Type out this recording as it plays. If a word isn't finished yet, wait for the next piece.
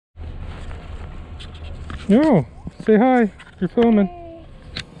No, say hi. You're filming.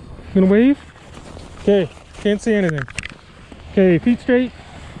 You gonna wave? Okay, can't see anything. Okay, feet straight.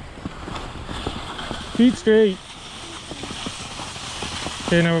 Feet straight.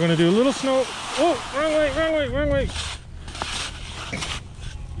 Okay, now we're gonna do a little snow. Oh, wrong way, wrong way, wrong way.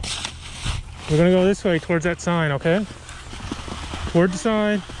 We're gonna go this way towards that sign, okay? Towards the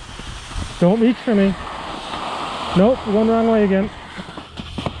sign. Don't reach for me. Nope, we're going the wrong way again.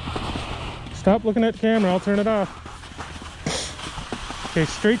 Stop looking at the camera, I'll turn it off. Okay,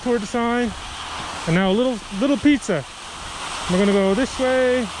 straight toward the sign. And now a little pizza. We're gonna go this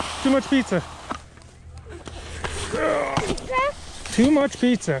way. Too much pizza. Too much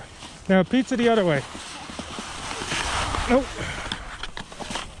pizza. Now pizza the other way. Nope.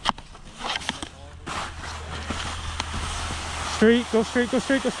 Straight, go straight, go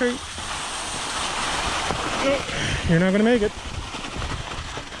straight, go straight. Nope. You're not gonna make it.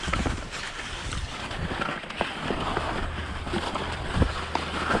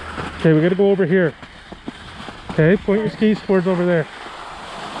 Okay, we gotta go over here. Okay, point your skis towards over there.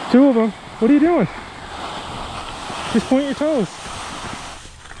 Two of them. What are you doing? Just point your toes.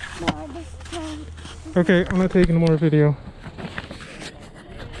 Okay, I'm not taking more video.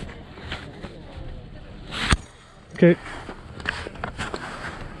 Okay.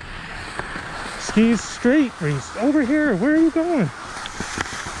 Skis straight, Reese. Over here. Where are you going?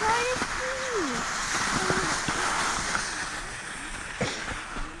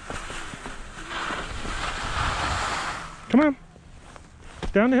 Come on.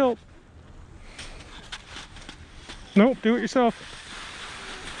 Down the hill. Nope, do it yourself.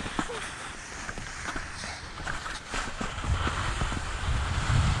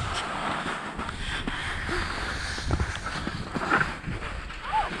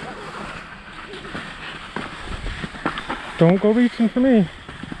 Don't go reaching for me.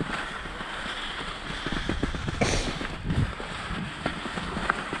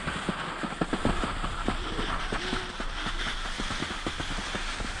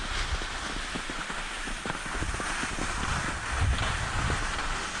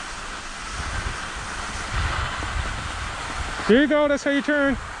 There you go, that's how you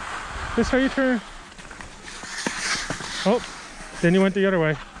turn. That's how you turn. Oh, then you went the other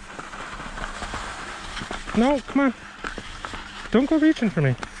way. No, come on. Don't go reaching for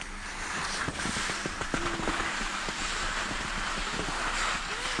me.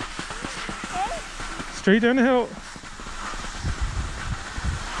 Straight down the hill.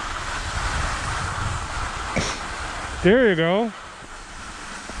 There you go.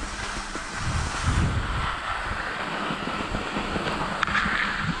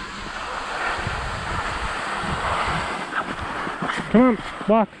 Come on,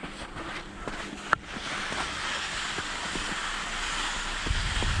 walk.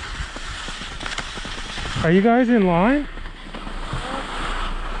 Are you guys in line?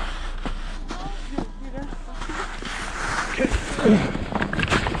 Okay.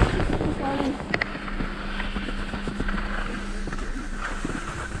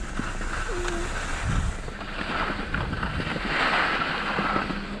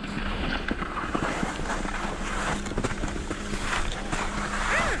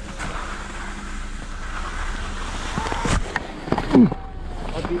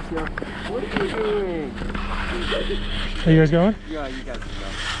 What are you doing? Are you guys going? Yeah, you guys can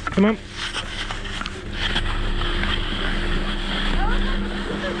go. Come on.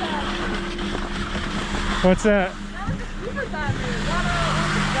 What's that?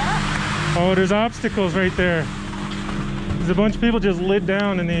 Oh, there's obstacles right there. There's a bunch of people just lit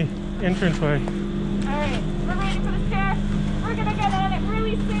down in the entranceway. Alright, we're ready for the stairs. We're gonna get on it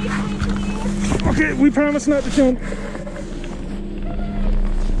really safely, please. Okay, we promise not to jump.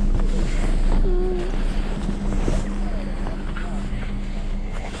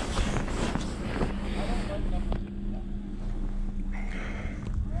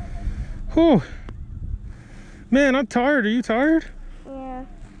 Whew. Man, I'm tired. Are you tired? Yeah.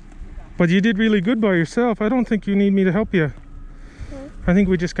 But you did really good by yourself. I don't think you need me to help you. I think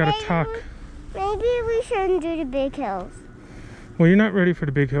we just gotta talk. Maybe we shouldn't do the big hills. Well, you're not ready for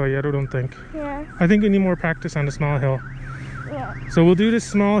the big hill yet, I don't think. Yeah. I think we need more practice on the small hill. Yeah. So we'll do this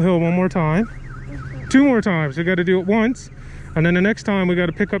small hill one more time. 2 more times. We gotta do it once. And then the next time we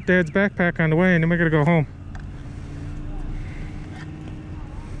gotta pick up Dad's backpack on the way and then we gotta go home.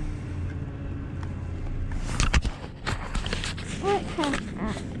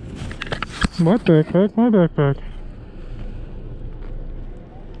 What backpack? My backpack.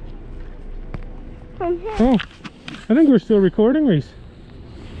 Oh, I think we're still recording, Reese.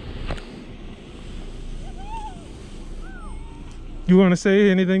 You want to say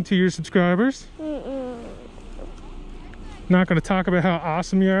anything to your subscribers? Not gonna talk about how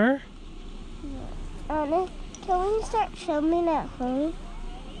awesome you are? Anna, can we start filming at home?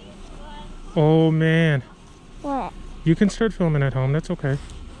 Oh man. What? You can start filming at home, that's okay.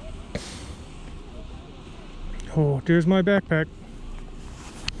 Oh, there's my backpack.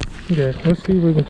 Okay, let's see if we can